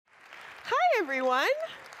everyone.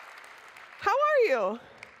 How are you?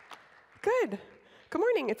 Good. Good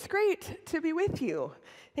morning. It's great to be with you.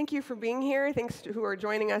 Thank you for being here. Thanks to who are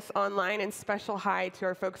joining us online, and special hi to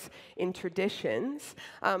our folks in Traditions.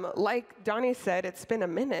 Like Donnie said, it's been a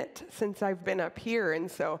minute since I've been up here, and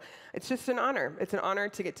so it's just an honor. It's an honor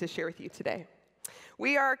to get to share with you today.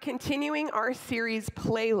 We are continuing our series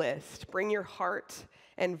playlist, Bring Your Heart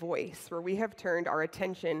and Voice, where we have turned our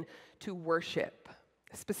attention to worship,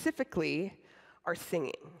 specifically our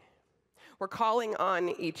singing. We're calling on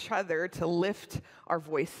each other to lift our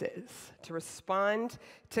voices, to respond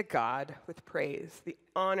to God with praise, the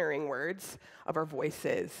honoring words of our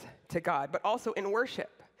voices to God, but also in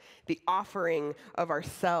worship, the offering of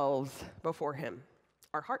ourselves before Him,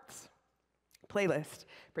 our hearts. Playlist,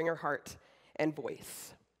 bring your heart and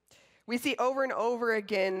voice. We see over and over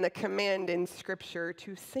again the command in Scripture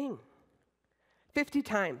to sing. 50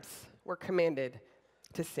 times we're commanded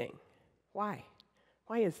to sing. Why?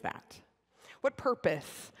 Why is that? What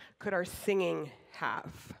purpose could our singing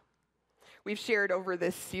have? We've shared over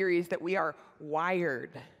this series that we are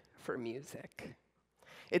wired for music.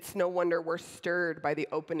 It's no wonder we're stirred by the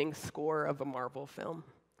opening score of a Marvel film,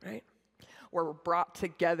 right? Or we're brought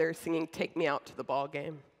together singing "Take Me Out to the Ball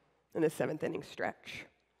Game" in the 7th inning stretch.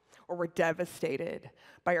 Or we're devastated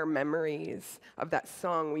by our memories of that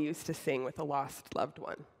song we used to sing with a lost loved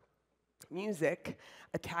one. Music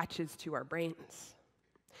attaches to our brains.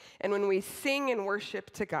 And when we sing and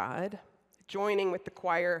worship to God, joining with the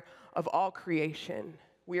choir of all creation,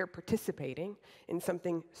 we are participating in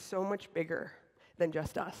something so much bigger than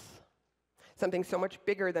just us. Something so much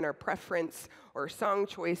bigger than our preference or song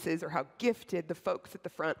choices or how gifted the folks at the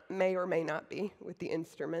front may or may not be with the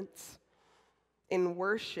instruments. In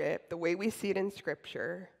worship, the way we see it in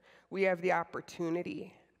Scripture, we have the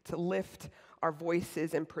opportunity to lift our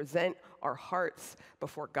voices and present our hearts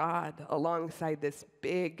before God alongside this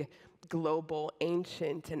big, global,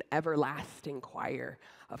 ancient, and everlasting choir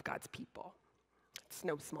of God's people. It's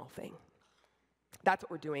no small thing. That's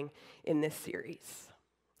what we're doing in this series.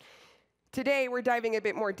 Today, we're diving a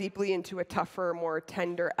bit more deeply into a tougher, more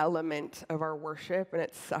tender element of our worship, and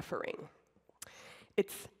it's suffering.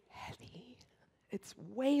 It's heavy. It's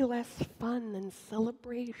way less fun than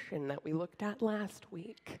celebration that we looked at last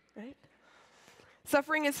week, right?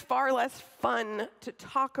 Suffering is far less fun to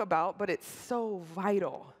talk about, but it's so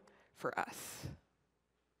vital for us.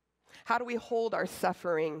 How do we hold our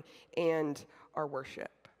suffering and our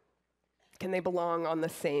worship? Can they belong on the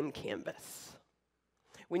same canvas?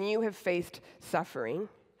 When you have faced suffering,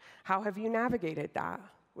 how have you navigated that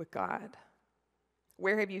with God?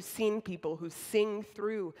 Where have you seen people who sing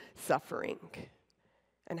through suffering?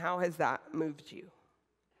 And how has that moved you?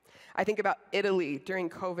 I think about Italy during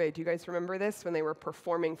COVID. Do you guys remember this? When they were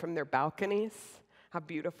performing from their balconies? How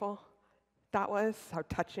beautiful that was, how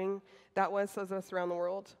touching that was, those of us around the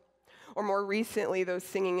world. Or more recently, those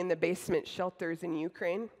singing in the basement shelters in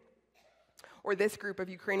Ukraine. Or this group of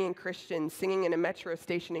Ukrainian Christians singing in a metro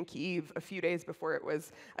station in Kyiv a few days before it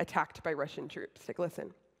was attacked by Russian troops. Take a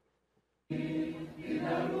listen.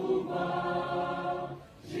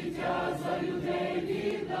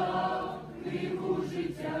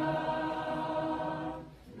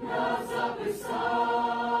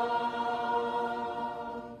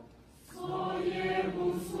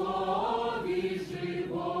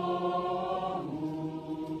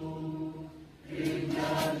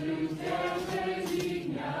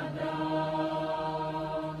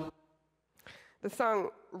 The song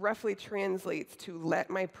roughly translates to "Let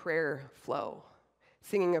my prayer flow,"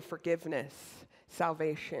 singing of forgiveness,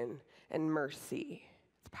 salvation, and mercy.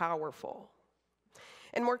 It's powerful.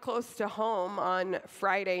 And more close to home, on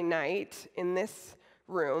Friday night in this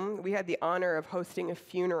room, we had the honor of hosting a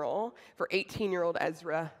funeral for 18-year-old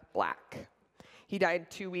Ezra Black. He died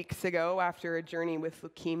 2 weeks ago after a journey with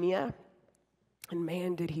leukemia, and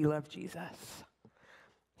man, did he love Jesus.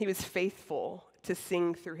 He was faithful to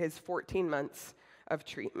sing through his 14 months of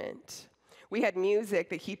treatment. We had music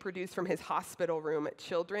that he produced from his hospital room at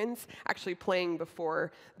Children's, actually playing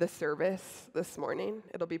before the service this morning.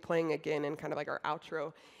 It'll be playing again in kind of like our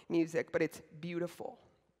outro music, but it's beautiful.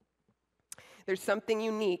 There's something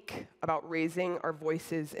unique about raising our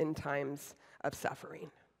voices in times of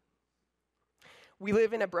suffering. We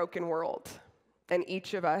live in a broken world, and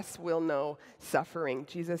each of us will know suffering.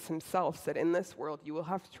 Jesus himself said, "In this world you will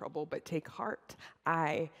have trouble, but take heart.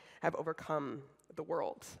 I have overcome the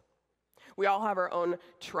world." We all have our own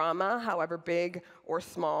trauma, however big or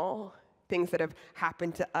small, things that have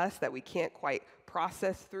happened to us that we can't quite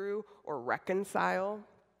process through or reconcile.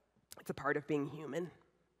 It's a part of being human.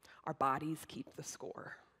 Our bodies keep the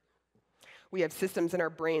score. We have systems in our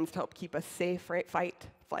brains to help keep us safe, right? Fight,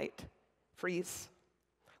 flight, freeze.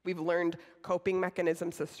 We've learned coping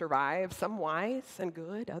mechanisms to survive, some wise and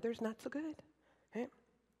good, others not so good, right?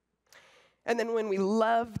 And then when we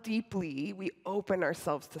love deeply, we open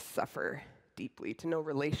ourselves to suffer deeply, to know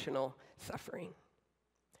relational suffering.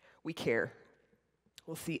 We care.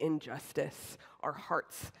 We'll see injustice. Our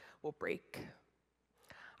hearts will break.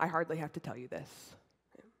 I hardly have to tell you this,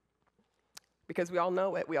 because we all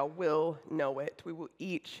know it. We all will know it. We will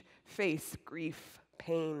each face grief,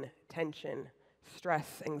 pain, tension,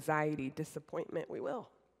 stress, anxiety, disappointment. We will.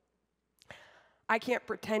 I can't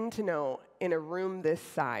pretend to know in a room this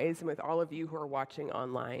size and with all of you who are watching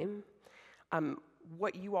online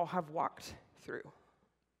what you all have walked through,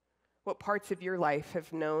 what parts of your life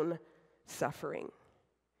have known suffering.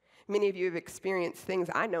 Many of you have experienced things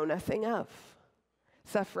I know nothing of,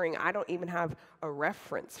 suffering I don't even have a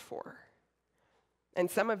reference for.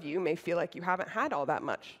 And some of you may feel like you haven't had all that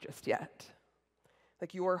much just yet.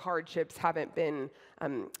 Like your hardships haven't been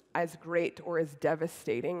as great or as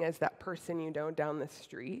devastating as that person you know down the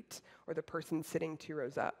street or the person sitting 2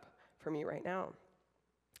 rows up from you right now.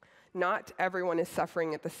 Not everyone is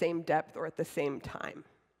suffering at the same depth or at the same time.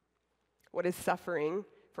 What is suffering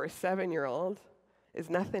for a 7-year-old is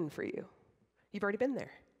nothing for you. You've already been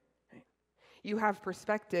there. Right? You have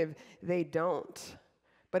perspective, they don't,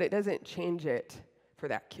 but it doesn't change it for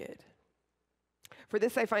that kid. For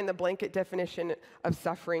this, I find the blanket definition of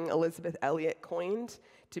suffering Elizabeth Elliot coined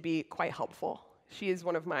to be quite helpful. She is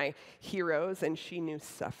one of my heroes, and she knew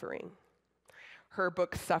suffering. Her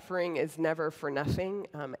book, Suffering is Never for Nothing,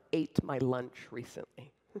 ate my lunch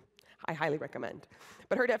recently. I highly recommend.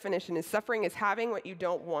 But her definition is suffering is having what you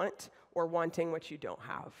don't want or wanting what you don't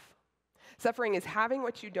have. Suffering is having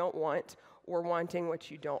what you don't want or wanting what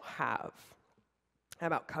you don't have. That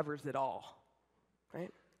about covers it all,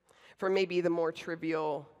 right? From maybe the more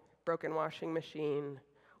trivial broken washing machine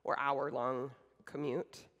or hour-long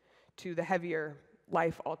commute to the heavier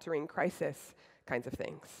life-altering crisis kinds of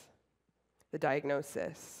things. The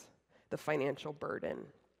diagnosis, the financial burden,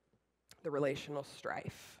 the relational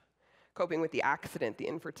strife, coping with the accident, the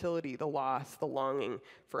infertility, the loss, the longing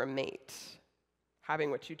for a mate, having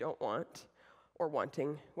what you don't want or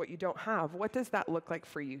wanting what you don't have. What does that look like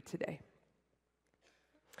for you today?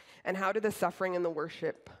 And how do the suffering and the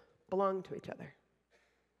worship belong to each other?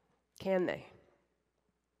 Can they?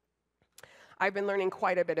 I've been learning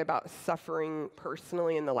quite a bit about suffering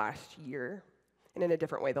personally in the last year, and in a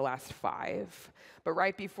different way the last 5. But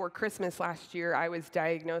right before Christmas last year, I was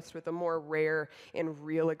diagnosed with a more rare and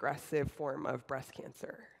real aggressive form of breast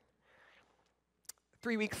cancer.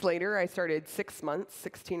 3 weeks later, I started 6 months,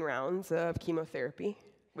 16 rounds of chemotherapy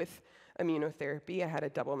with immunotherapy. I had a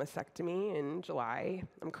double mastectomy in July.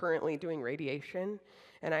 I'm currently doing radiation,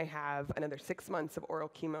 and I have another 6 months of oral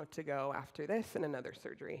chemo to go after this and another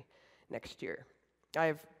surgery next year.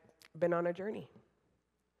 I've been on a journey.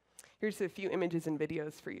 Here's a few images and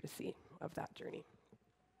videos for you to see of that journey.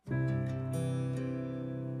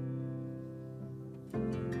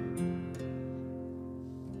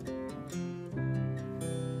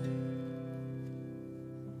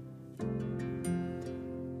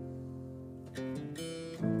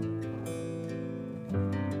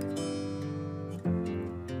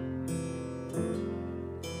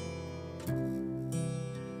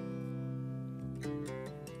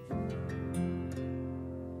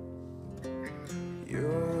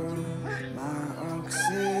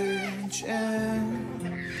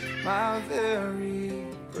 My very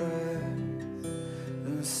breath,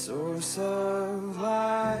 the source of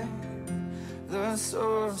life, the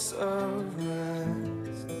source of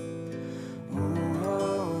rest.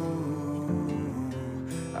 Oh,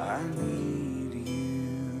 I need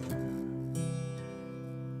you.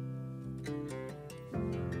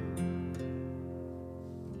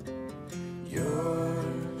 You're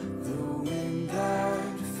the wind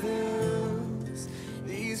that fills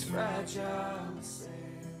these fragile.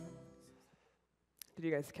 Did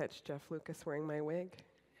you guys catch Jeff Lucas wearing my wig?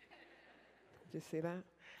 Did you see that?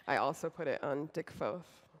 I also put it on Dick Foth.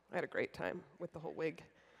 I had a great time with the whole wig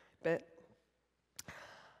bit.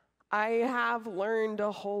 I have learned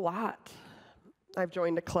a whole lot. I've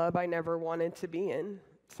joined a club I never wanted to be in.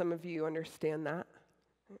 Some of you understand that.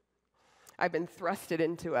 I've been thrusted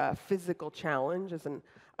into a physical challenge as an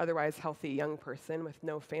otherwise healthy young person with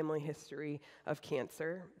no family history of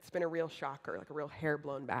cancer. It's been a real shocker, like a real hair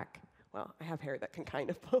blown back. Well, I have hair that can kind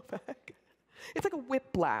of blow back. It's like a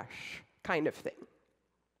whiplash kind of thing.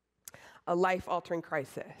 A life-altering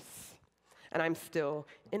crisis, and I'm still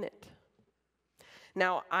in it.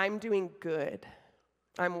 Now, I'm doing good.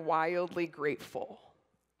 I'm wildly grateful.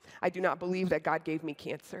 I do not believe that God gave me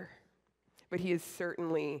cancer, but he is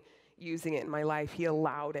certainly using it in my life. He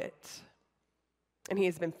allowed it, and he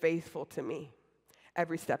has been faithful to me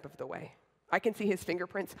every step of the way. I can see his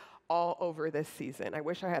fingerprints all over this season. I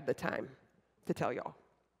wish I had the time to tell y'all.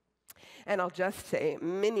 And I'll just say,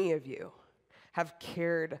 many of you have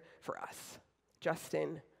cared for us,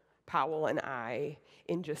 Justin, Powell, and I,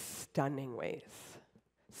 in just stunning ways.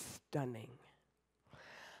 Stunning.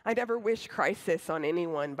 I never wish crisis on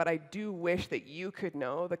anyone, but I do wish that you could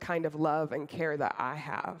know the kind of love and care that I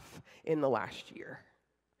have in the last year.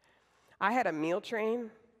 I had a meal train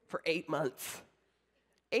for 8 months.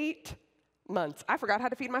 8 months. I forgot how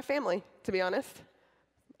to feed my family, to be honest.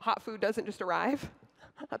 Hot food doesn't just arrive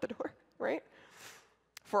at the door, right?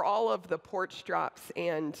 For all of the porch drops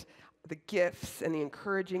and the gifts and the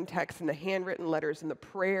encouraging texts and the handwritten letters and the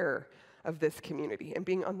prayer of this community and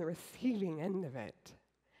being on the receiving end of it.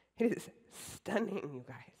 It is stunning, you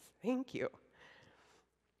guys. Thank you.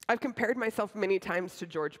 I've compared myself many times to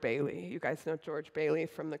George Bailey. You guys know George Bailey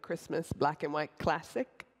from the Christmas black and white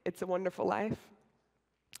classic, It's a Wonderful Life.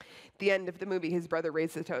 At the end of the movie, his brother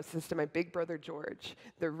raised a toast, says to my big brother George,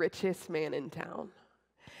 the richest man in town.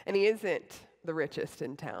 And he isn't the richest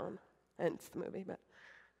in town, hence the movie,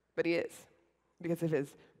 but he is because of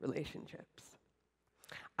his relationships.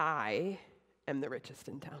 I am the richest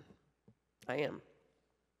in town. I am.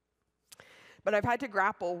 But I've had to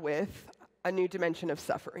grapple with a new dimension of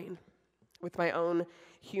suffering, with my own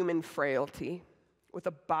human frailty, with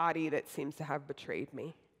a body that seems to have betrayed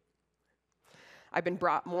me. I've been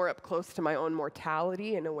brought more up close to my own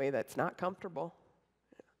mortality in a way that's not comfortable.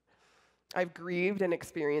 I've grieved and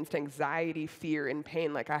experienced anxiety, fear, and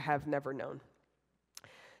pain like I have never known.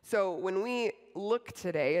 So when we look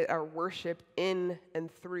today at our worship in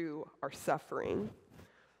and through our suffering,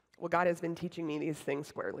 well, God has been teaching me these things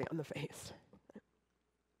squarely on the face.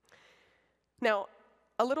 Now,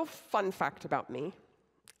 a little fun fact about me.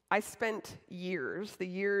 I spent the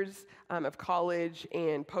years of college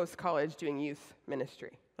and post-college doing youth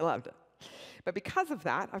ministry. I loved it. But because of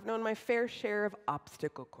that, I've known my fair share of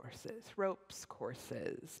obstacle courses, ropes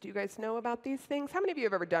courses. Do you guys know about these things? How many of you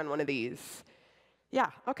have ever done one of these?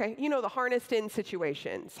 Yeah, okay. You know the harnessed-in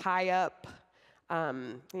situations, high up,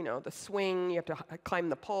 the swing, you have to climb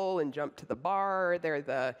the pole and jump to the bar. They're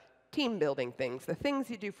the team-building things, the things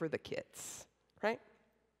you do for the kids, right?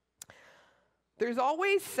 There's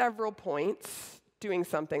always several points doing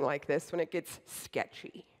something like this when it gets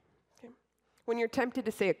sketchy. Okay? When you're tempted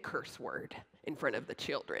to say a curse word in front of the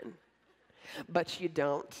children, but you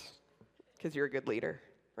don't, because you're a good leader,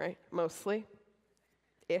 right? Mostly-ish.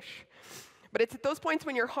 But it's at those points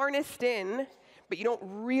when you're harnessed in, but you don't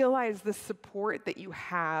realize the support that you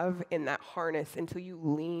have in that harness until you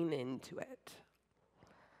lean into it.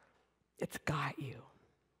 It's got you.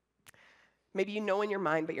 Maybe you know in your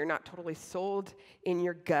mind, but you're not totally sold in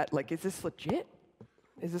your gut. Like, is this legit?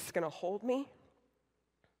 Is this going to hold me?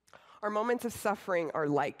 Our moments of suffering are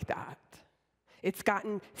like that. It's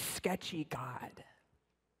gotten sketchy, God.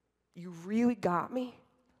 You really got me?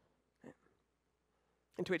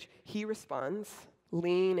 And to which he responds,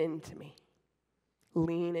 lean into me.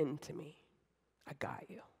 Lean into me. I got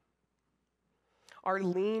you. Our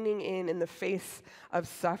leaning in the face of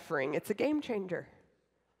suffering, it's a game changer.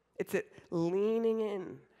 It's it leaning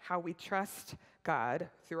in how we trust God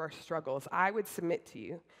through our struggles. I would submit to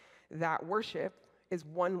you that worship is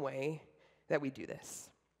one way that we do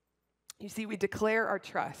this. You see, we declare our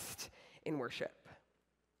trust in worship.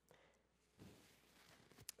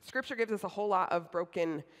 Scripture gives us a whole lot of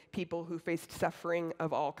broken people who faced suffering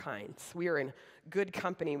of all kinds. We are in good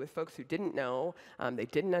company with folks who didn't know, they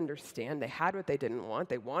didn't understand, they had what they didn't want,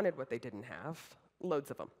 they wanted what they didn't have,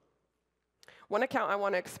 loads of them. One account I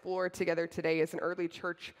want to explore together today is an early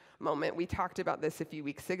church moment. We talked about this a few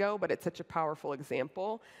weeks ago, but it's such a powerful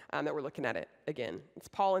example that we're looking at it again. It's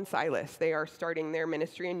Paul and Silas. They are starting their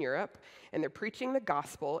ministry in Europe, and they're preaching the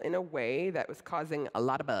gospel in a way that was causing a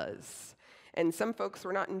lot of buzz. And some folks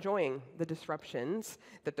were not enjoying the disruptions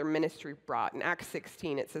that their ministry brought. In Acts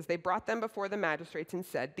 16, it says, they brought them before the magistrates and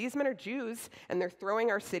said, these men are Jews, and they're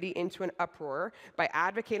throwing our city into an uproar by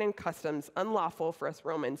advocating customs unlawful for us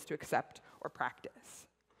Romans to accept or practice.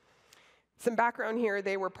 Some background here,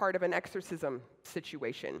 they were part of an exorcism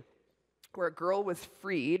situation where a girl was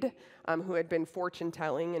freed who had been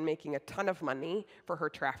fortune-telling and making a ton of money for her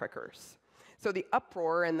traffickers. So the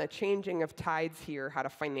uproar and the changing of tides here had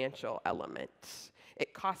a financial element.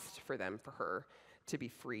 It cost for her to be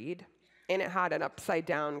freed, and it had an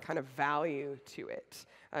upside-down kind of value to it.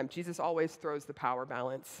 Jesus always throws the power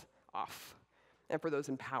balance off, and for those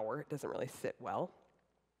in power, it doesn't really sit well.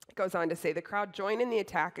 It goes on to say, the crowd joined in the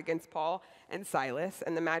attack against Paul and Silas,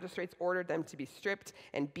 and the magistrates ordered them to be stripped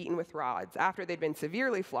and beaten with rods. After they'd been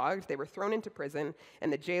severely flogged, they were thrown into prison,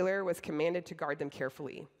 and the jailer was commanded to guard them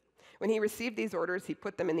carefully. When he received these orders, he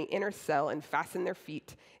put them in the inner cell and fastened their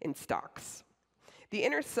feet in stocks. The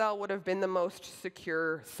inner cell would have been the most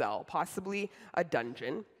secure cell, possibly a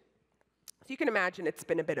dungeon. So you can imagine it's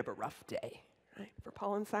been a bit of a rough day, right, for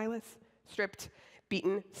Paul and Silas. Stripped,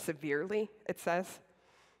 beaten severely, it says.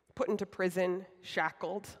 Put into prison,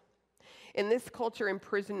 shackled. In this culture,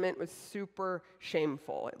 imprisonment was super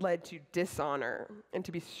shameful. It led to dishonor, and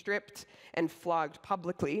to be stripped and flogged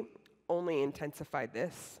publicly only intensified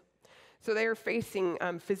this. So they are facing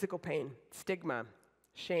physical pain, stigma,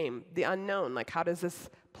 shame, the unknown. Like, how does this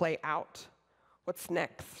play out? What's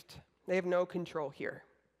next? They have no control here.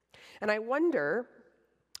 And I wonder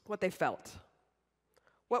what they felt.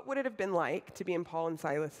 What would it have been like to be in Paul and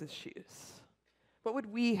Silas's shoes? What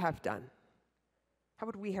would we have done? How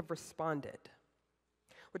would we have responded?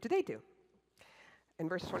 What did they do? In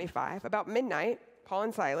verse 25, about midnight, Paul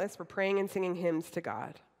and Silas were praying and singing hymns to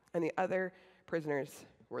God, and the other prisoners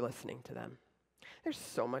were listening to them. There's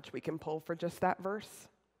so much we can pull for just that verse.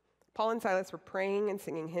 Paul and Silas were praying and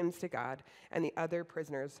singing hymns to God, and the other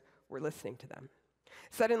prisoners were listening to them.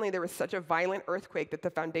 Suddenly, there was such a violent earthquake that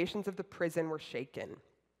the foundations of the prison were shaken.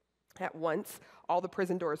 At once, all the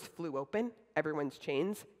prison doors flew open. Everyone's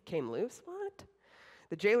chains came loose. What?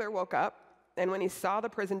 The jailer woke up, and when he saw the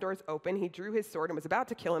prison doors open, he drew his sword and was about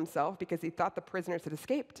to kill himself because he thought the prisoners had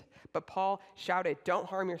escaped. But Paul shouted, "Don't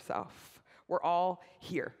harm yourself. We're all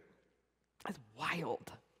here." That's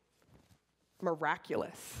wild.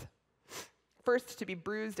 Miraculous. First, to be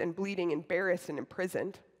bruised and bleeding, embarrassed and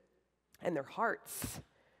imprisoned, and their hearts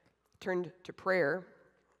turned to prayer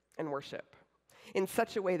and worship in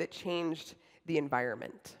such a way that changed the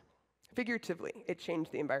environment. Figuratively, it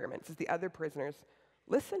changed the environment as the other prisoners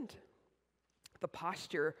listened. The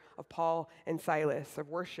posture of Paul and Silas of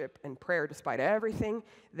worship and prayer, despite everything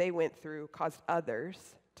they went through, caused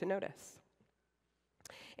others to notice.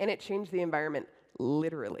 And it changed the environment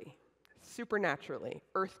literally, supernaturally.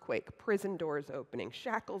 Earthquake, prison doors opening,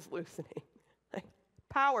 shackles loosening.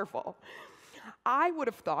 Powerful. I would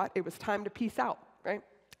have thought it was time to peace out, right?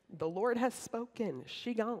 The Lord has spoken.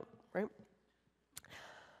 She gone, right?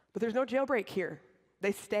 But there's no jailbreak here.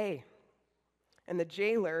 They stay. And the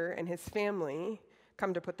jailer and his family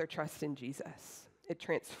come to put their trust in Jesus. It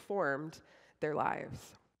transformed their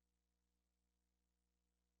lives.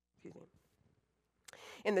 Excuse me.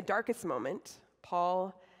 In the darkest moment,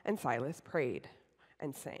 Paul and Silas prayed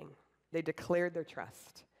and sang. They declared their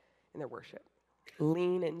trust in their worship.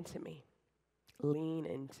 Lean into me. Lean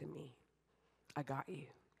into me. I got you.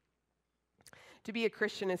 To be a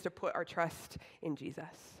Christian is to put our trust in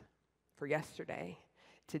Jesus for yesterday,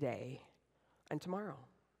 today, and tomorrow.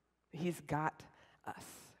 He's got us.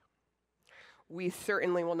 We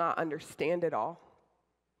certainly will not understand it all.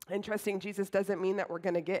 And trusting Jesus doesn't mean that we're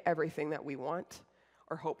going to get everything that we want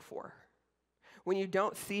or hope for. When you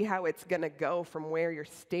don't see how it's going to go from where you're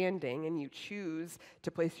standing and you choose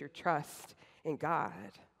to place your trust in God,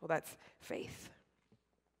 well, that's faith.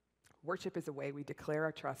 Worship is a way we declare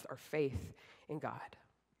our trust, our faith in God.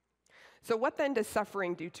 So what then does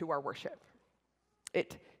suffering do to our worship?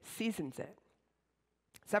 It seasons it.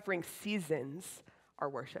 Suffering seasons our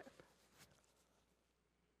worship.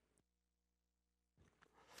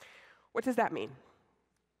 What does that mean?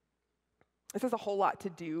 This has a whole lot to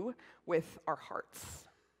do with our hearts.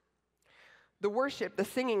 The worship, the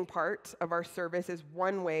singing part of our service is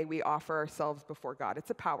one way we offer ourselves before God. It's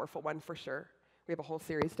a powerful one for sure. We have a whole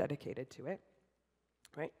series dedicated to it,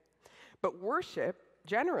 right? But worship,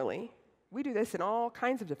 generally, we do this in all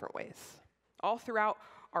kinds of different ways, all throughout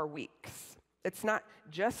our weeks. It's not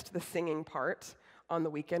just the singing part on the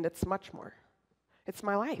weekend, it's much more. It's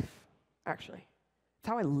my life, actually. It's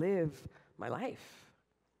how I live my life,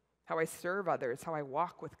 how I serve others, how I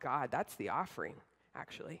walk with God. That's the offering,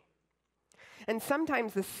 actually. And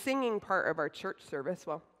sometimes the singing part of our church service,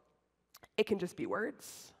 well, it can just be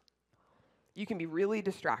words. You can be really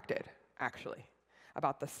distracted, actually,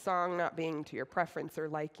 about the song not being to your preference or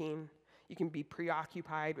liking. You can be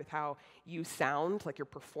preoccupied with how you sound, like you're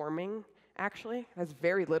performing, actually. It has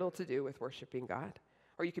very little to do with worshiping God.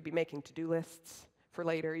 Or you could be making to-do lists for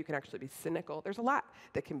later. You can actually be cynical. There's a lot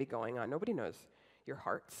that can be going on. Nobody knows your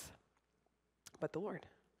hearts but the Lord.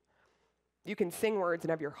 You can sing words and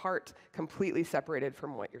have your heart completely separated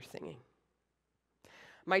from what you're singing.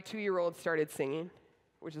 My 2-year-old started singing,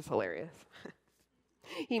 which is hilarious.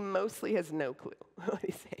 He mostly has no clue what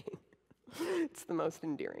he's saying. It's the most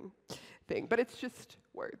endearing thing, but it's just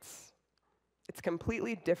words. It's a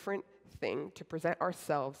completely different thing to present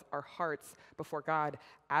ourselves, our hearts before God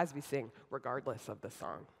as we sing, regardless of the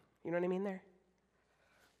song. You know what I mean there?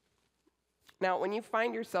 Now, when you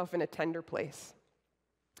find yourself in a tender place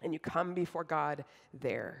and you come before God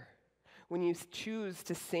there, when you choose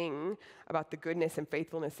to sing about the goodness and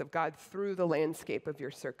faithfulness of God through the landscape of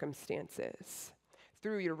your circumstances,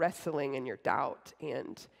 through your wrestling and your doubt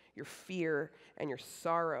and your fear and your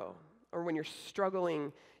sorrow, or when you're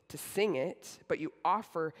struggling to sing it, but you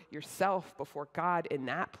offer yourself before God in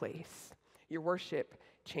that place, your worship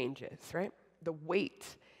changes, right? The weight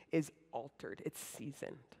is altered, it's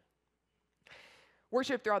seasoned.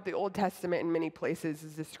 Worship throughout the Old Testament in many places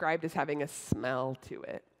is described as having a smell to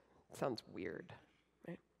it. Sounds weird,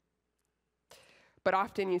 right? But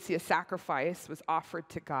often you see a sacrifice was offered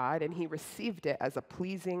to God and he received it as a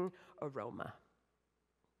pleasing aroma.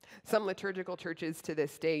 Some liturgical churches to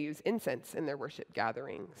this day use incense in their worship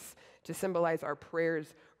gatherings to symbolize our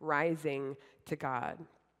prayers rising to God.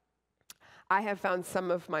 I have found some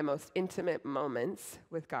of my most intimate moments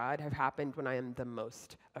with God have happened when I am the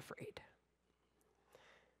most afraid.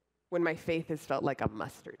 When my faith has felt like a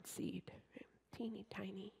mustard seed, teeny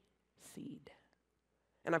tiny seed.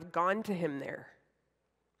 And I've gone to him there,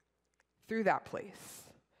 through that place,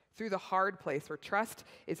 through the hard place where trust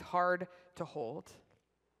is hard to hold,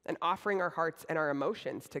 and offering our hearts and our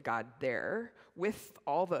emotions to God there with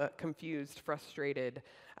all the confused, frustrated,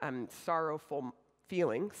 sorrowful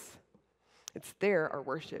feelings. It's there our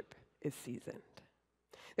worship is seasoned.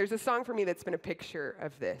 There's a song for me that's been a picture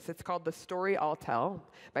of this. It's called The Story I'll Tell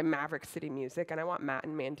by Maverick City Music, and I want Matt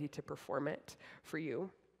and Mandy to perform it for you.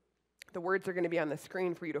 The words are going to be on the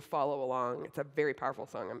screen for you to follow along. It's a very powerful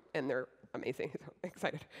song, and they're amazing. So I'm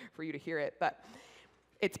excited for you to hear it. But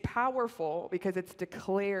it's powerful because it's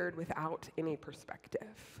declared without any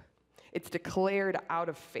perspective. It's declared out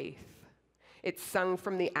of faith. It's sung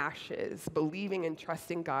from the ashes, believing and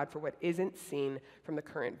trusting God for what isn't seen from the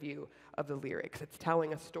current view of the lyrics. It's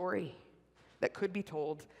telling a story that could be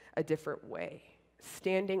told a different way,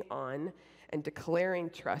 standing on and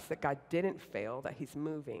declaring trust that God didn't fail, that he's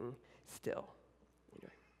moving still.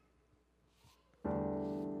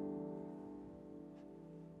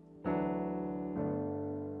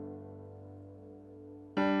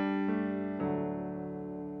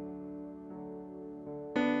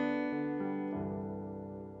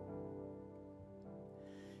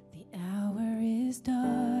 Dark,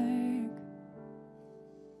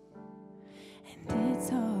 and it's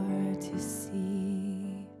hard to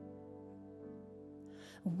see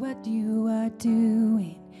what you are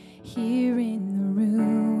doing here in the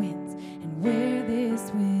ruins and where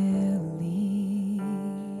this will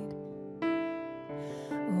lead.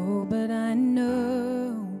 Oh, but I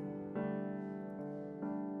know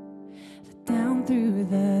that down through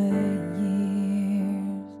the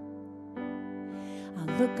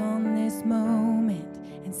look on this moment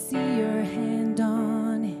and see your hand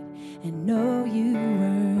on it and know you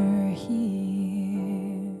were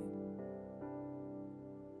here.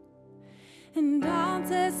 And I'll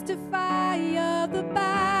testify of the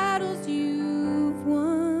battles you've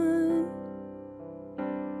won,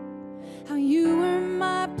 how you were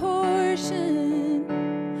my portion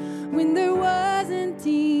when there wasn't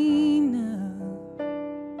enough.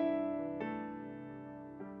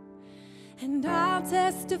 And I'll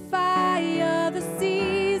testify of the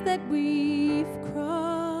seas that we've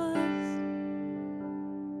crossed,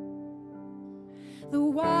 the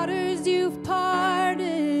waters you've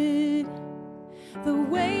parted, the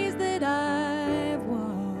ways that I've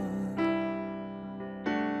walked.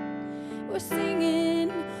 We're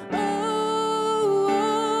singing, oh,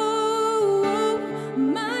 oh, oh,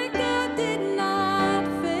 my God did not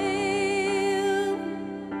fail.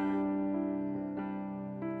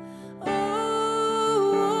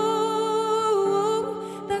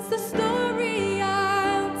 The story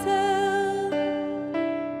I'll tell.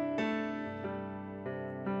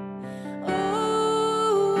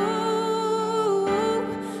 Oh,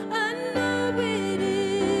 I know it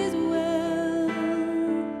is well.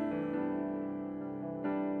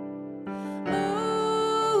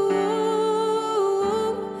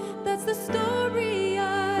 Oh, that's the story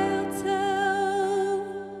I'll tell.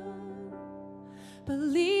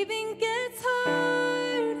 Believing gets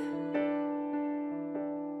hard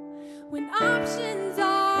when options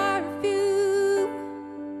are few,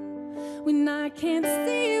 when I can't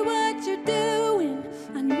see what you're doing.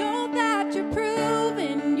 I know that you're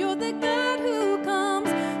proving you're the God who comes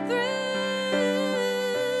through.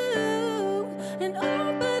 And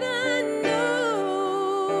oh, but I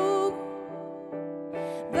know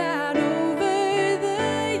that over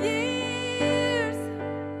the years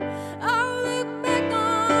I'll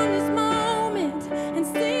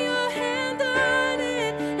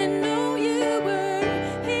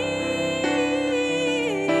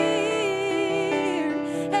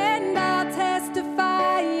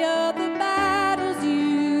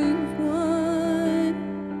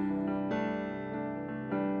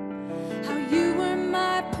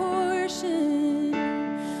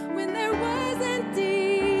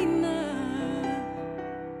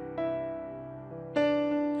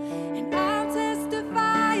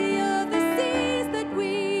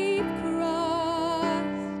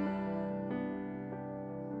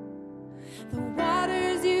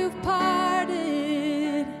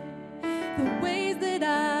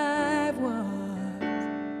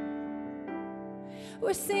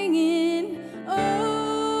We're singing,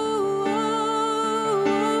 oh,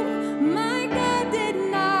 oh, my God did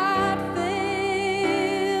not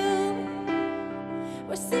fail.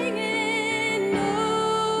 We're singing, oh,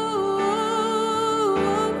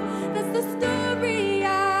 that's the story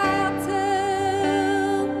I'll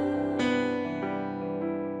tell.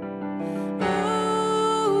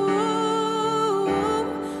 Oh,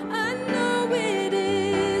 I know it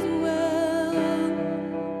is well.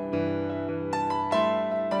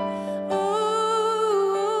 Oh,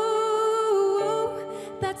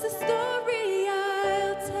 that's the story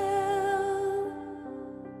I'll tell.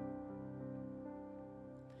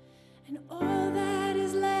 And all that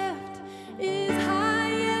is left is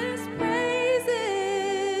highest praises.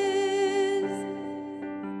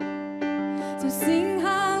 So sing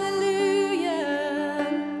hallelujah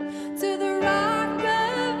to the Rock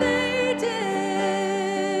of Ages.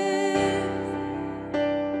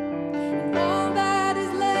 And all that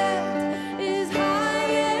is left is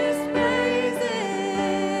highest praises.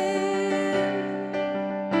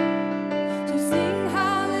 So sing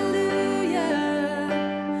hallelujah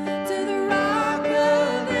to the Rock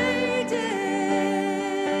of Ages.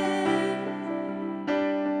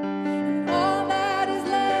 And all that is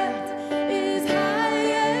left is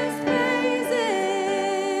highest praises.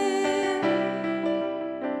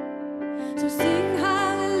 So sing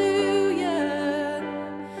hallelujah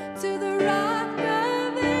to the Rock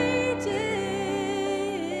of Ages.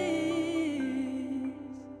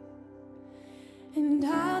 And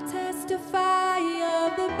I'll testify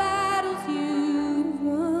of the battles you've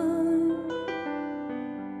won,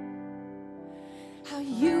 how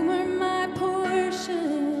you were my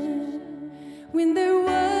portion when there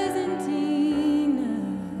wasn't enough.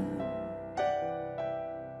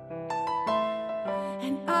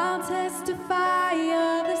 And I'll testify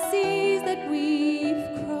of the seas that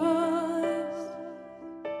we've crossed,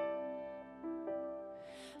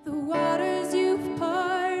 the waters you've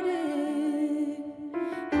parted,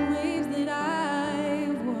 the waves that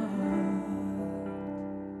I've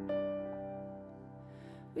walked.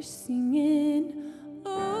 We're singing,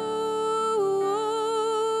 oh,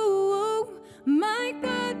 my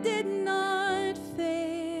God did not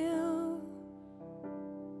fail.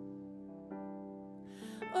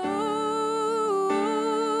 Oh,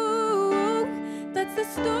 that's the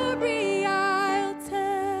story I'll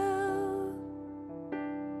tell.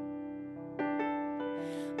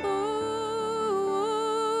 Oh,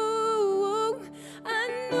 I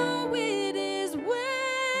know it is well.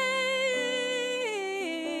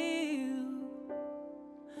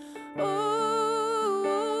 Oh,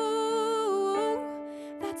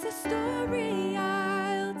 that's the story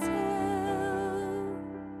I'll tell.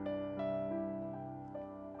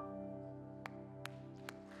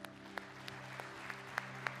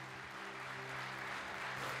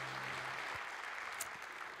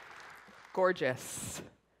 Gorgeous.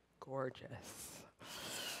 Gorgeous.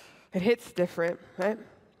 It hits different, right?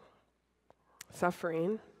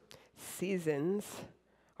 Suffering seasons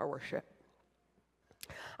our worship.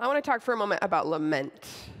 I want to talk for a moment about lament.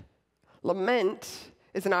 Lament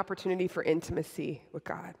is an opportunity for intimacy with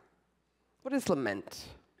God. What is lament?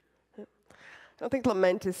 I don't think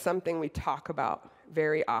lament is something we talk about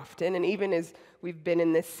very often. And even as we've been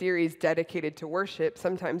in this series dedicated to worship,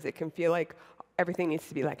 sometimes it can feel like everything needs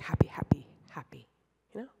to be like happy, happy, happy,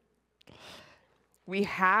 you know? We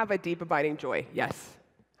have a deep abiding joy, yes,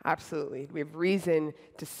 absolutely. We have reason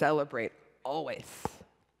to celebrate, always.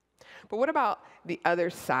 But what about the other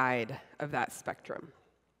side of that spectrum?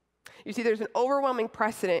 You see, there's an overwhelming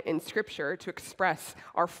precedent in Scripture to express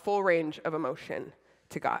our full range of emotion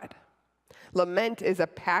to God. Lament is a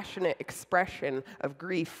passionate expression of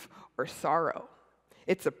grief or sorrow.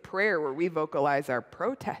 It's a prayer where we vocalize our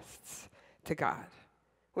protests to God.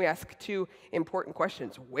 We ask two important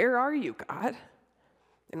questions. Where are you, God?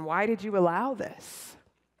 And why did you allow this?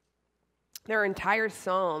 There are entire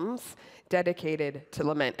psalms dedicated to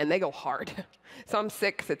lament, and they go hard. Psalm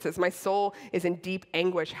 6, it says, "My soul is in deep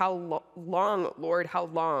anguish. How long, Lord, how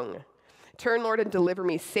long? Turn, Lord, and deliver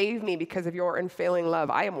me. Save me because of your unfailing love.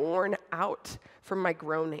 I am worn out from my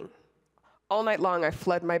groaning. All night long I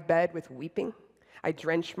fled my bed with weeping. I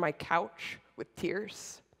drenched my couch with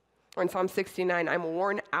tears." Or in Psalm 69, "I'm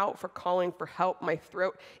worn out for calling for help. My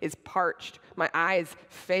throat is parched. My eyes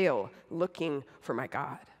fail looking for my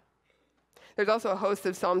God." There's also a host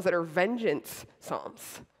of psalms that are vengeance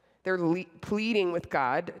psalms. They're pleading with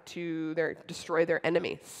God to destroy their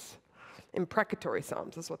enemies. Imprecatory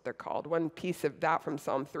psalms is what they're called. One piece of that from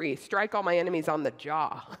Psalm 3, "Strike all my enemies on the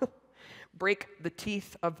jaw. Break the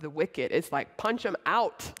teeth of the wicked." It's like, punch them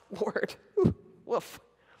out, Lord. Woof.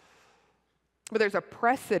 But there's a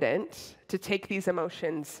precedent to take these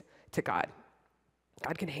emotions to God.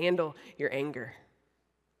 God can handle your anger.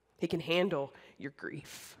 He can handle your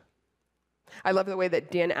grief. I love the way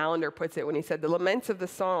that Dan Allender puts it when he said, the laments of the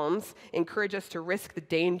Psalms encourage us to risk the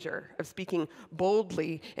danger of speaking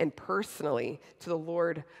boldly and personally to the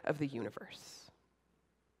Lord of the universe.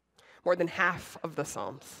 More than half of the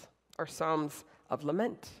Psalms are Psalms of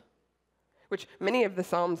lament, which many of the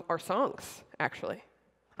Psalms are songs, actually.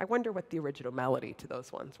 I wonder what the original melody to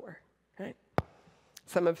those ones were, right?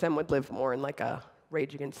 Some of them would live more in like a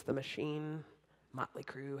Rage Against the Machine, Motley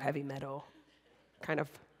Crue, heavy metal kind of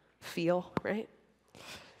feel, right?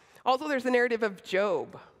 Also, there's the narrative of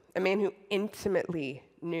Job, a man who intimately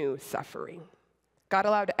knew suffering. God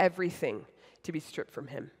allowed everything to be stripped from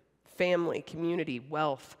him: family, community,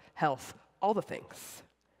 wealth, health, all the things.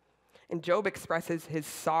 And Job expresses his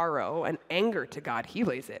sorrow and anger to God. He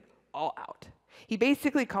lays it all out. He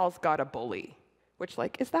basically calls God a bully, which,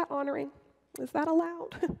 like, is that honoring? Is that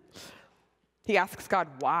allowed? He asks God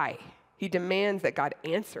why. He demands that God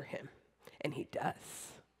answer him, and he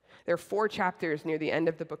does. There are 4 chapters near the end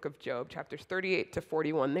of the book of Job, chapters 38 to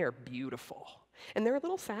 41. They're beautiful. And they're a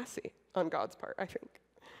little sassy on God's part, I think.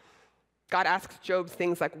 God asks Job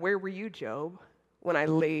things like, where were you, Job, when I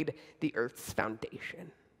laid the earth's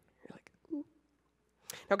foundation? You're like, ooh.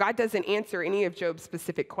 Now, God doesn't answer any of Job's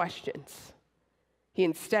specific questions. He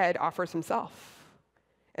instead offers himself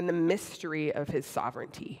and the mystery of his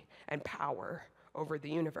sovereignty and power over the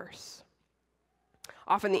universe.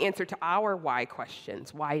 Often the answer to our why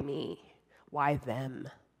questions, why me, why them,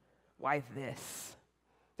 why this?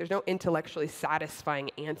 There's no intellectually satisfying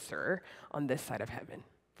answer on this side of heaven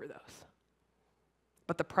for those.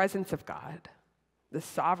 But the presence of God, the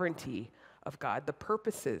sovereignty of God, the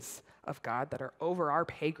purposes of God that are over our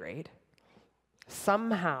pay grade,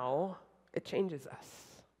 somehow it changes us.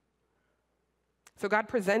 So God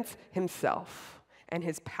presents himself and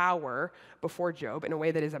his power before Job in a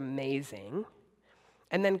way that is amazing.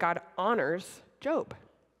 And then God honors Job.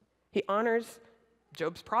 He honors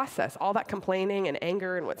Job's process, all that complaining and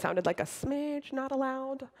anger and what sounded like a smidge not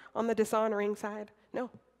allowed on the dishonoring side. No,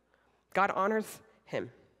 God honors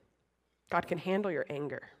him. God can handle your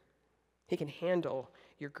anger. He can handle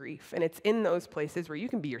your grief. And it's in those places where you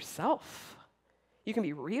can be yourself. You can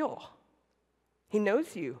be real. He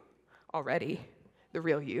knows you already, the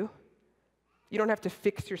real you. You don't have to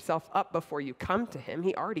fix yourself up before you come to him.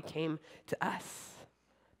 He already came to us,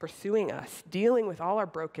 pursuing us, dealing with all our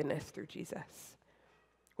brokenness through Jesus.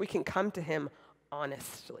 We can come to him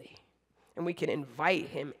honestly, and we can invite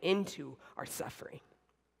him into our suffering.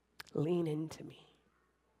 Lean into me.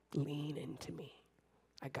 Lean into me.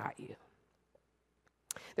 I got you.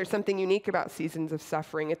 There's something unique about seasons of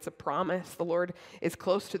suffering. It's a promise. The Lord is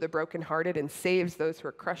close to the brokenhearted and saves those who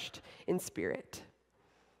are crushed in spirit.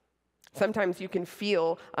 Sometimes you can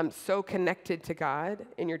feel so connected to God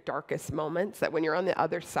in your darkest moments that when you're on the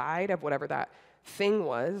other side of whatever that thing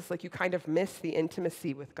was, like you kind of miss the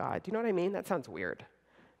intimacy with God. Do you know what I mean? That sounds weird.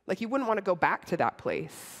 Like you wouldn't want to go back to that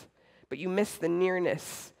place, but you miss the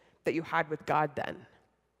nearness that you had with God then,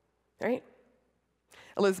 right?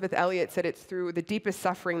 Elizabeth Elliot said it's through the deepest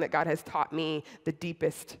suffering that God has taught me the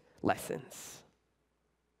deepest lessons.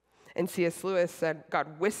 And C.S. Lewis said,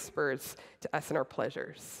 God whispers to us in our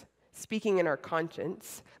pleasures, speaking in our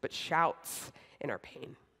conscience, but shouts in our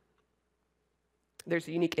pain. There's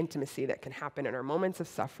a unique intimacy that can happen in our moments of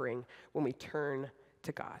suffering when we turn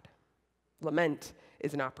to God. Lament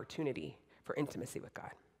is an opportunity for intimacy with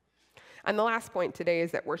God. And the last point today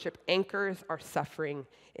is that worship anchors our suffering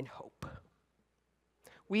in hope.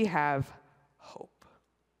 We have hope.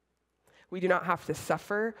 We do not have to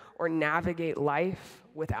suffer or navigate life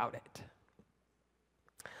without it.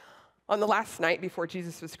 On the last night before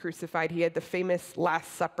Jesus was crucified, he had the famous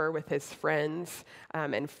Last Supper with his friends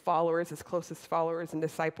and followers, his closest followers and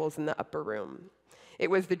disciples in the upper room. It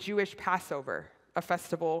was the Jewish Passover, a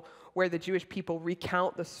festival where the Jewish people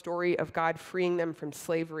recount the story of God freeing them from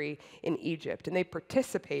slavery in Egypt. And they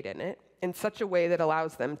participate in it in such a way that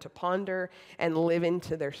allows them to ponder and live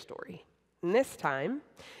into their story. And this time,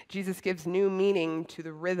 Jesus gives new meaning to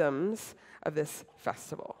the rhythms of this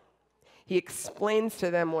festival. He explains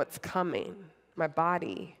to them what's coming. My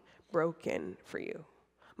body broken for you.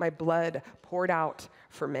 My blood poured out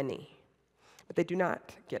for many. But they do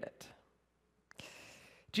not get it.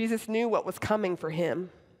 Jesus knew what was coming for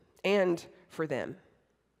him and for them.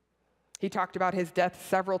 He talked about his death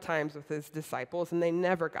several times with his disciples, and they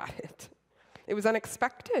never got it. It was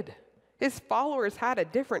unexpected. His followers had a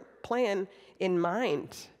different plan in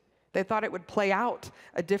mind. They thought it would play out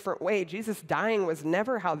a different way. Jesus dying was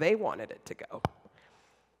never how they wanted it to go.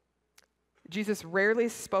 Jesus rarely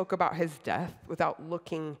spoke about his death without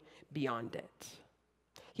looking beyond it.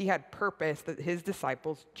 He had purpose that his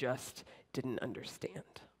disciples just didn't understand.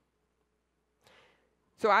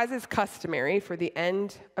 So as is customary for the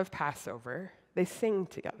end of Passover, they sing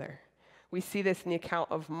together. We see this in the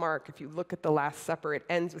account of Mark. If you look at the Last Supper, it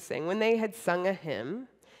ends with saying, when they had sung a hymn,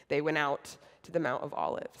 they went out to the Mount of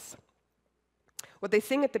Olives. What they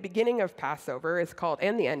sing at the beginning of Passover is called,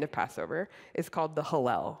 and the end of Passover, is called the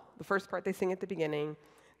Hallel. The first part they sing at the beginning,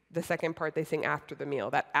 the second part they sing after the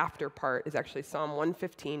meal. That after part is actually Psalm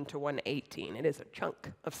 115 to 118. It is a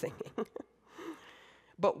chunk of singing.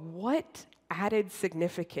 But what added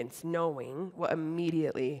significance knowing what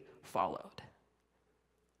immediately followed?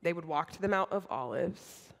 They would walk to the Mount of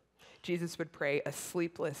Olives. Jesus would pray a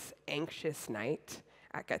sleepless, anxious night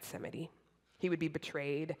at Gethsemane. He would be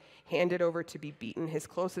betrayed, handed over to be beaten. His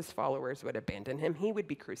closest followers would abandon him. He would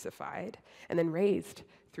be crucified and then raised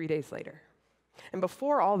 3 days later. And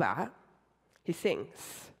before all that, he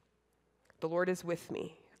sings, "The Lord is with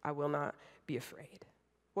me. I will not be afraid.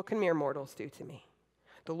 What can mere mortals do to me?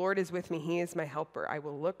 The Lord is with me. He is my helper. I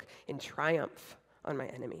will look in triumph on my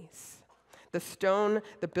enemies. The stone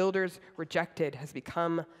the builders rejected has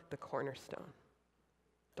become the cornerstone.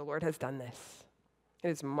 The Lord has done this. It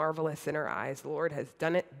is marvelous in our eyes. The Lord has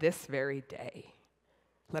done it this very day.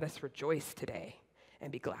 Let us rejoice today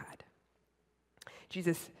and be glad."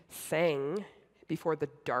 Jesus sang before the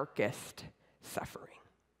darkest suffering.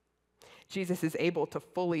 Jesus is able to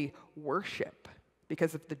fully worship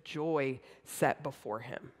because of the joy set before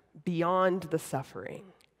him, beyond the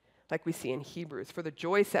suffering, like we see in Hebrews. For the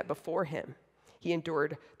joy set before him, he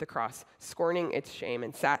endured the cross, scorning its shame,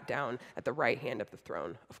 and sat down at the right hand of the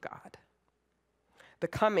throne of God. The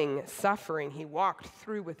coming suffering he walked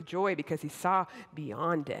through with joy because he saw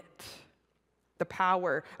beyond it. The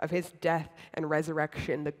power of his death and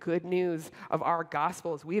resurrection, the good news of our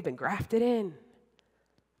gospel is we have been grafted in.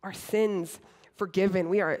 Our sins forgiven.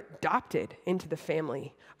 We are adopted into the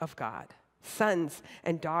family of God, sons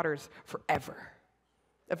and daughters forever,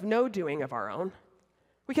 of no doing of our own.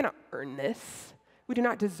 We cannot earn this. We do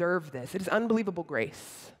not deserve this. It is unbelievable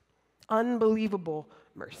grace, unbelievable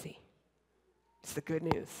mercy. It's the good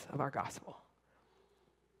news of our gospel.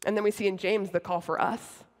 And then we see in James the call for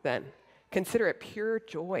us then. Consider it pure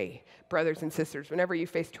joy, brothers and sisters, whenever you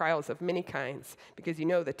face trials of many kinds, because you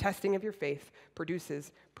know the testing of your faith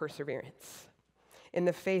produces perseverance. In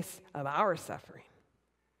the face of our suffering,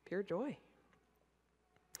 pure joy.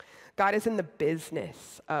 God is in the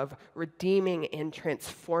business of redeeming and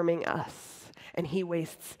transforming us, and he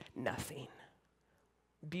wastes nothing.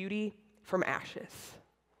 Beauty from ashes.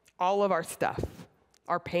 All of our stuff,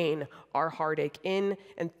 our pain, our heartache, in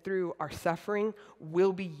and through our suffering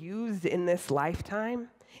will be used in this lifetime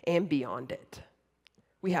and beyond it.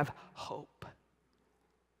 We have hope.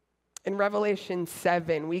 In Revelation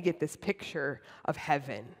 7, we get this picture of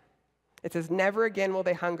heaven. It says, "Never again will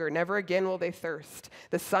they hunger, never again will they thirst.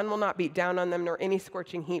 The sun will not beat down on them, nor any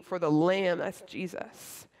scorching heat, for the Lamb," that's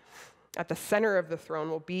Jesus, "at the center of the throne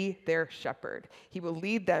will be their shepherd. He will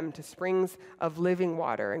lead them to springs of living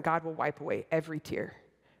water, and God will wipe away every tear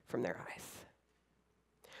from their eyes."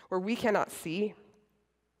 Where we cannot see,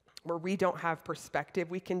 where we don't have perspective,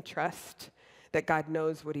 we can trust that God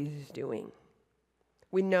knows what he's doing.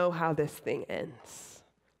 We know how this thing ends.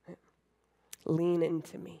 Lean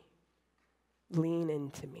into me. Lean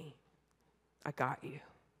into me. I got you.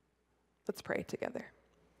 Let's pray together.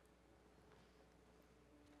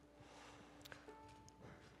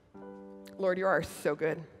 Lord, you are so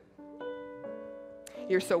good.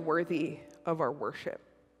 You're so worthy of our worship.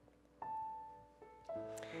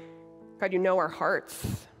 God, you know our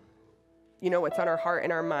hearts. You know what's on our heart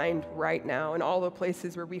and our mind right now, and all the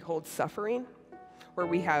places where we hold suffering, where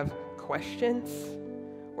we have questions,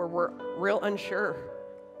 where we're real unsure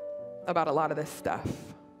about a lot of this stuff,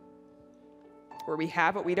 where we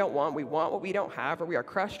have what we don't want, we want what we don't have, or we are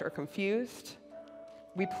crushed or confused.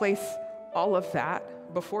 We place all of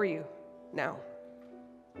that before you now.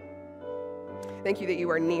 Thank you that you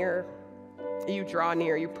are near, you draw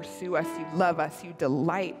near, you pursue us, you love us, you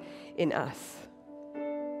delight in us.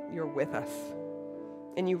 You're with us,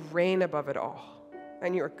 and you reign above it all,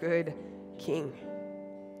 and you're a good king.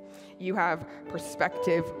 You have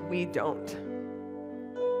perspective, we don't.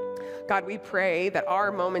 God, we pray that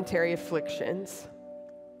our momentary afflictions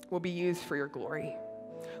will be used for your glory.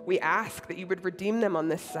 We ask that you would redeem them on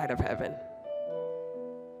this side of heaven.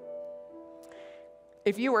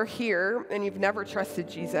 If you are here and you've never trusted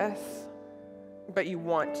Jesus, but you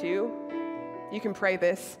want to, you can pray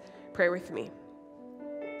this prayer with me.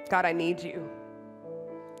 God, I need you.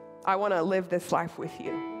 I want to live this life with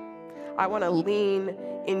you. I want to lean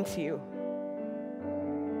into you.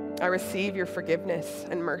 I receive your forgiveness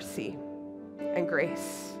and mercy and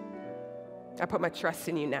grace. I put my trust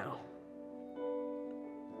in you now.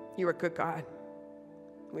 You are a good God.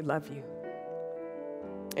 We love you.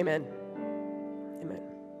 Amen. Amen.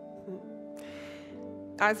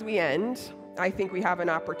 As we end, I think we have an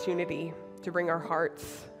opportunity to bring our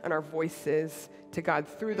hearts and our voices to God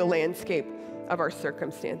through the landscape of our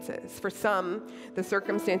circumstances. For some, the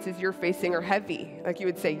circumstances you're facing are heavy. Like you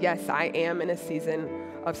would say, yes, I am in a season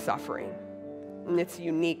of suffering. And it's a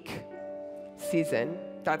unique season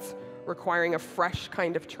that's requiring a fresh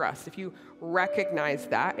kind of trust. If you recognize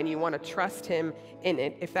that and you want to trust him in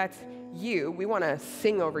it, if that's you, we want to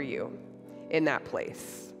sing over you in that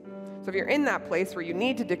place. So if you're in that place where you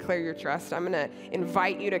need to declare your trust, I'm going to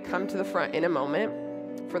invite you to come to the front in a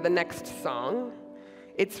moment for the next song.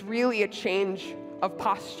 It's really a change of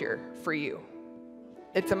posture for you.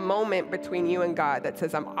 It's a moment between you and God that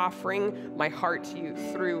says, I'm offering my heart to you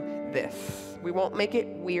through this. We won't make it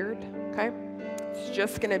weird, okay? It's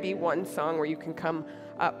just going to be one song where you can come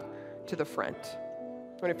up to the front.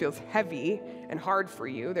 When it feels heavy and hard for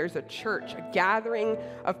you, there's a church, a gathering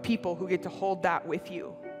of people who get to hold that with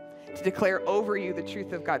you, to declare over you the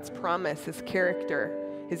truth of God's promise, his character,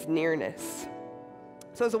 his nearness.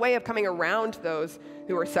 So as a way of coming around those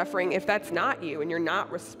who are suffering, if that's not you and you're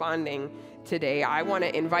not responding today, I want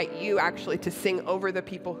to invite you actually to sing over the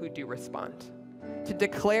people who do respond, to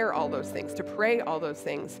declare all those things, to pray all those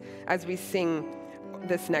things as we sing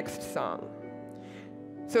this next song.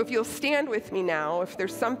 So if you'll stand with me now, if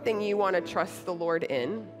there's something you want to trust the Lord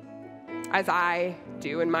in, as I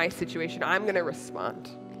do in my situation, I'm going to respond.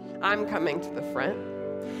 I'm coming to the front.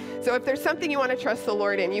 So if there's something you want to trust the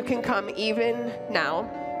Lord in, you can come even now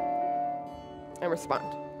and respond.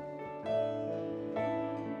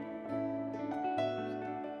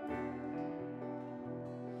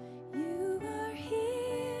 You are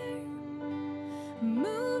here,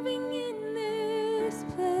 moving in this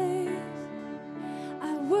place.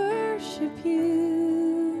 I worship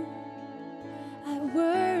you. I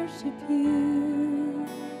worship you.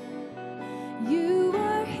 You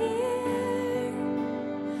are here,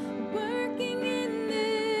 working in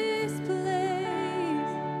this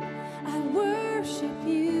place. I worship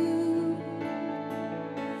you.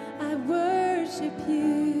 I worship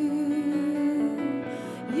you.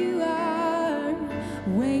 You are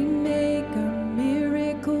waymaker,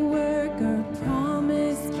 miracle worker,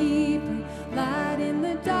 promise keeper, light in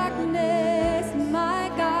the darkness. My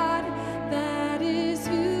God, that is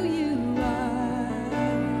who you are.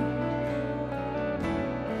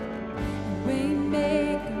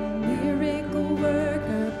 Waymaker, miracle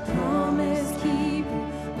worker, promise keeper,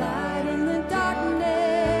 light in the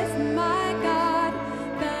darkness. My God,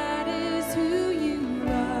 that is who you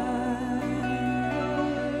are.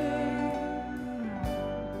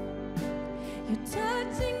 You're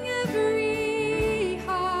touching every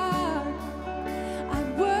heart. I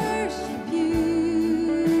worship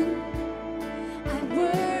you. I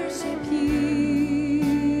worship you.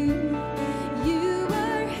 You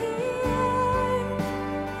are here,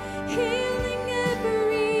 healing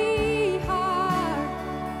every heart.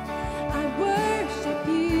 I worship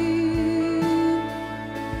you.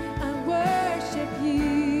 I worship you.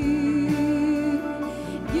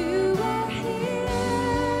 You are here,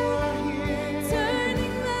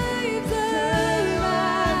 turning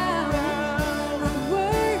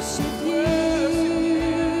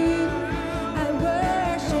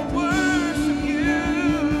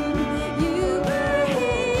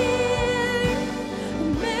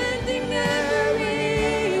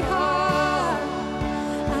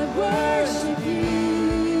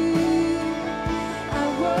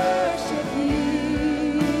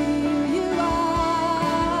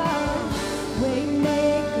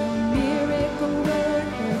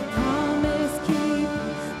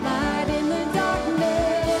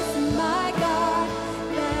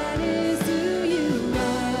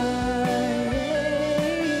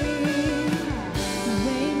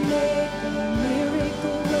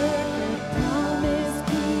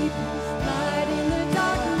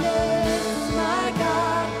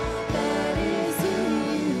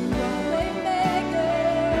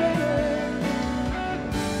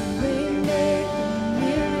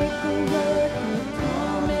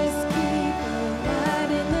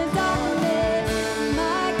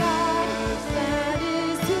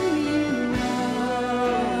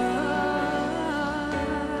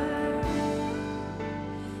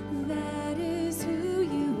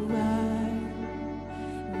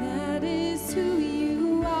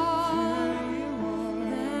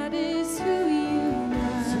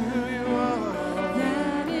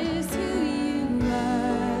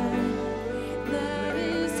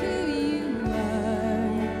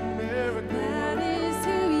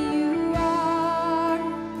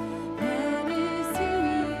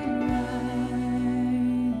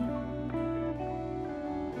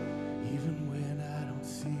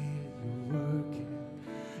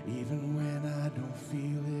Even when I don't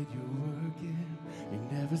feel it, you're working. You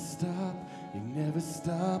never stop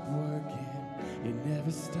working. You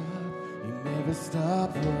never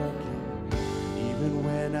stop working. Even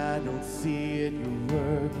when I don't see it, you're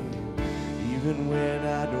working. Even when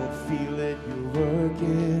I don't feel it, you're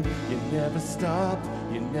working. You never stop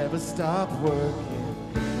working. You never stop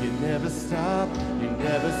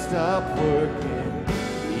working.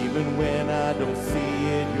 Even when I don't see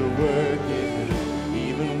it, you're working.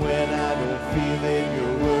 Even when I don't feel it,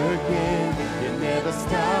 you're working. You never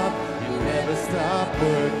stop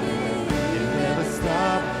working. You never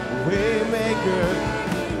stop. Waymaker,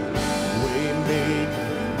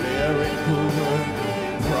 miracle worker,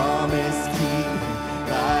 promise keep,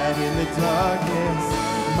 light in the darkness.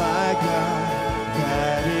 My God,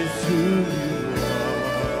 that is who you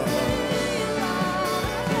are.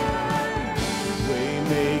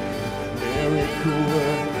 Waymaker, miracle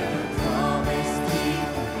worker, promise keep,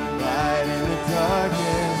 light in the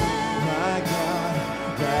darkness. My God,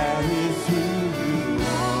 that is who you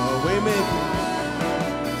are.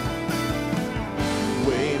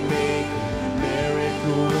 Waymaker,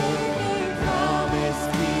 miracle worker, promise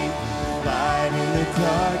keep, light in the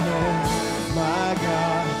darkness. My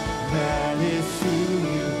God, that is who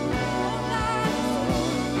you are.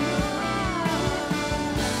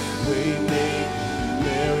 Waymaker,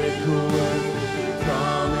 miracle worker,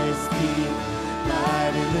 promise keep,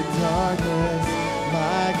 light in the darkness.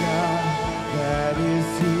 My God, that is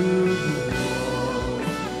who you are.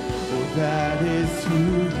 Oh, that is who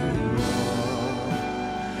you are.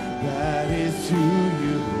 That is who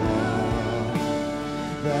you are.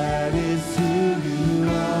 That is who you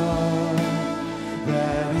are.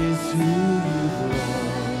 That is who you are.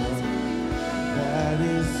 That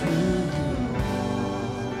is who you are.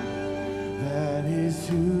 That is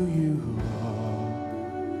who you are.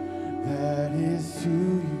 That is who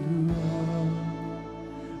you are.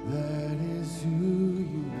 That is who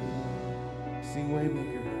you are. Sing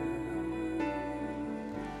Waymaker.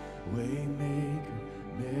 Waymaker,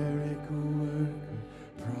 miracle worker,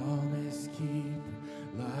 promise keeper,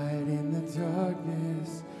 light in the darkness.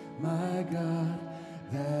 My God,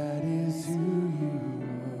 that is who you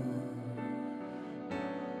are.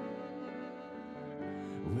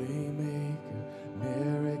 Waymaker,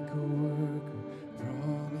 miracle worker,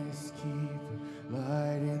 promise keeper,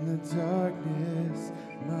 light in the darkness.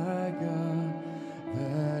 My God,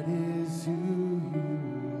 that is who you are.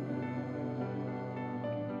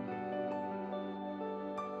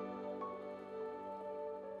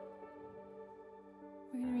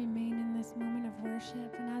 We're going to remain in this moment of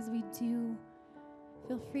worship, and as we do,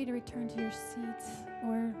 feel free to return to your seats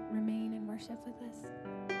or remain and worship with us.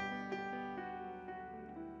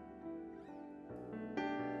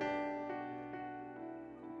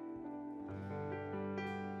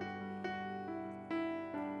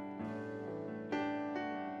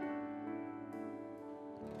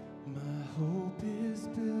 My hope is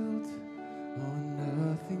built on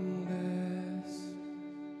nothing less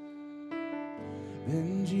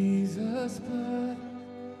than Jesus' blood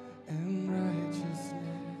and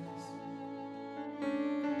righteousness.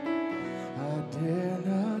 I dare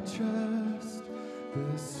not trust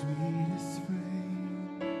the sweetest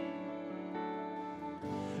frame,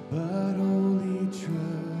 but only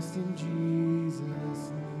trust in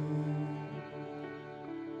Jesus' name.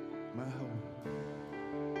 My hope.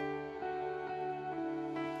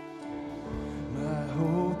 My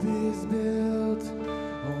hope is built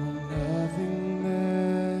on nothing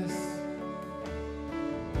less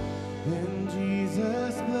than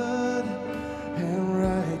Jesus' blood and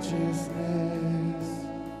righteousness.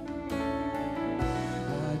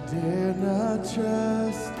 I dare not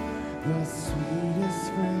trust the sweetest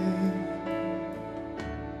frame,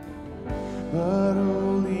 but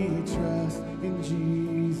only trust in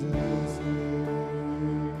Jesus' name.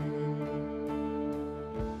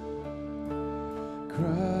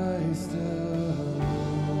 Christ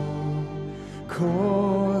alone,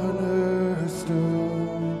 cornerstone,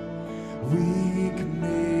 weak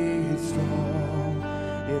made strong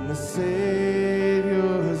in the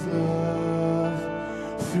Savior's love.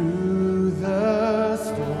 Through the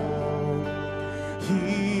storm, He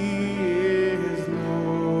is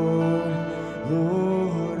Lord,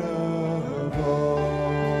 Lord of all.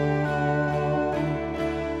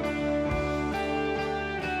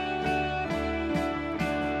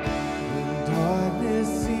 When darkness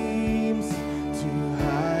seems to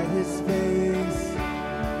hide His face,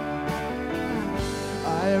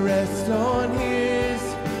 I rest on His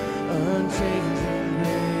unchanging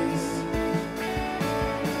grace.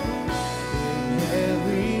 In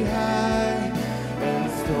every high and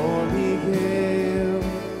stormy gale,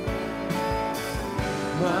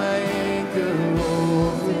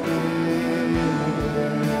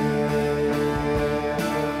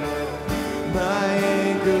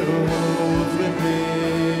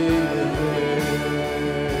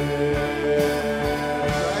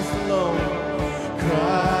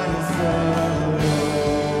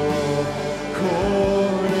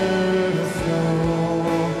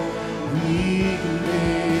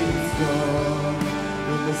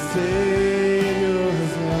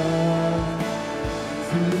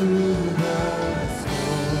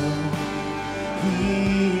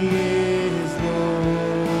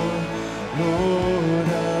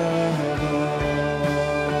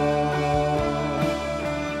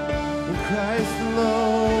 Christ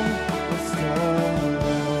alone, the stone,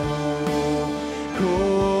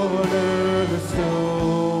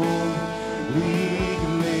 cornerstone, we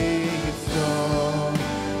can make it strong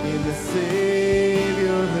in the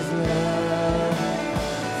Savior's love.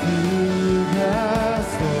 Through the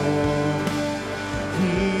storm,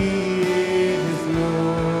 He is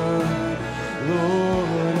Lord,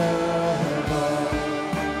 Lord of all.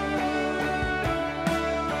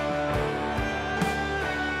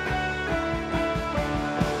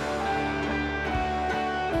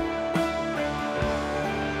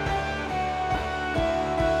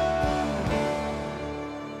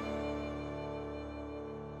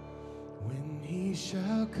 When He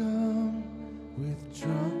shall come with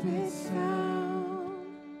trumpet sound,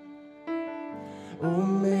 oh,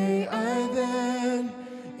 may I then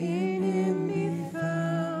in Him be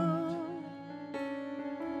found,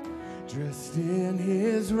 dressed in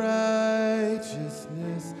His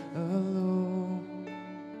righteousness alone,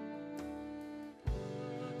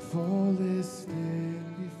 faultless stand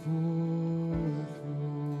before the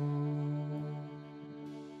throne.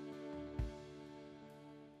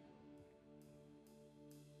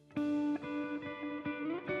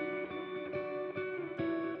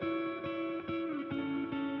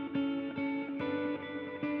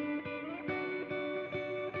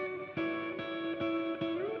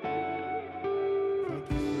 Thank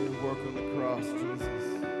you for your work on the cross, Jesus.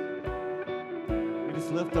 We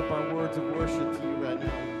just lift up our words of worship to you right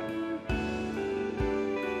now.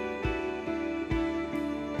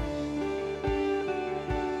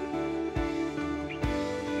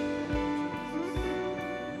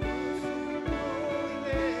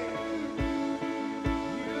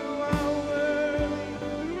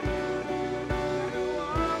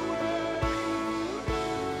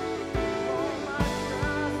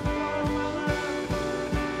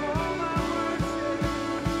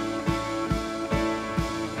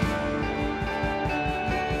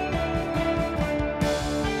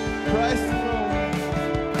 Christ alone,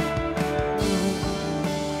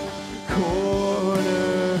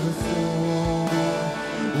 cornerstone,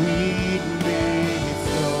 we made it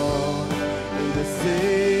strong in the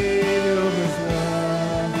Savior's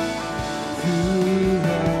love. Through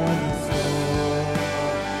the storm,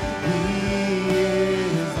 He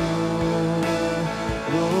is Lord,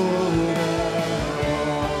 Lord of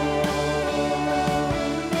all.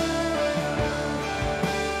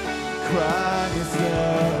 Christ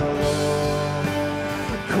alone,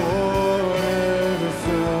 cornerstone,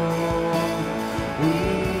 we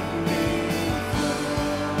made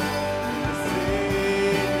strong in the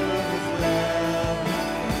Savior's love.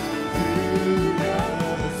 Through the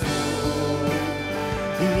storm,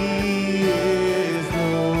 He is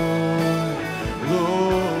Lord,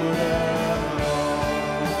 Lord of all.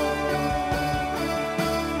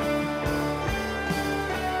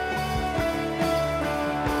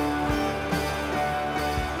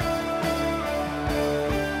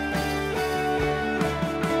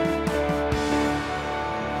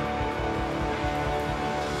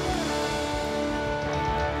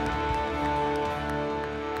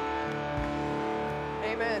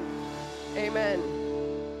 Amen. Amen.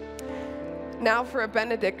 Now for a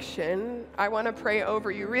benediction, I want to pray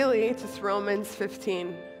over you. Really, it's just Romans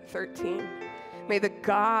 15:13. May the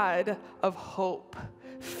God of hope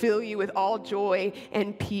fill you with all joy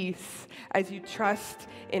and peace as you trust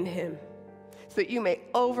in Him, so that you may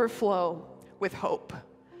overflow with hope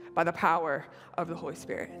by the power of the Holy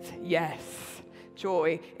Spirit. Yes,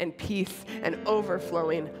 joy and peace and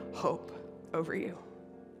overflowing hope over you.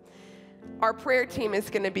 Our prayer team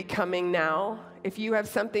is going to be coming now. If you have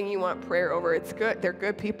something you want prayer over, it's good. They're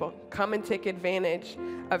good people. Come and take advantage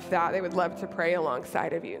of that. They would love to pray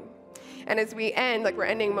alongside of you. And as we end, like we're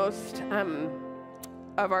ending most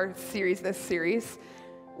of our series, this series,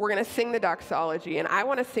 we're going to sing the doxology. And I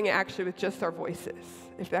want to sing it actually with just our voices,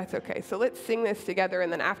 if that's okay. So let's sing this together.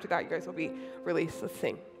 And then after that, you guys will be released. Let's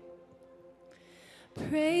sing.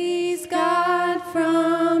 Praise God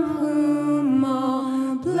from whom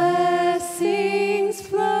all blessings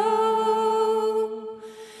flow.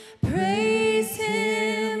 Praise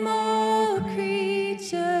Him, all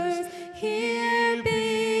creatures here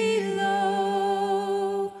below.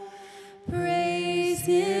 Praise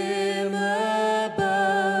Him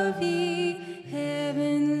above, ye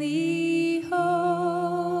heavenly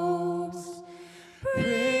hosts.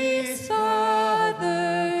 Praise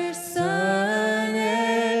Father, Son,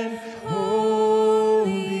 and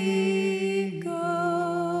Holy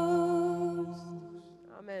Ghost.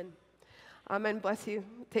 Amen. Amen. Bless you.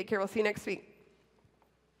 Take care. We'll see you next week.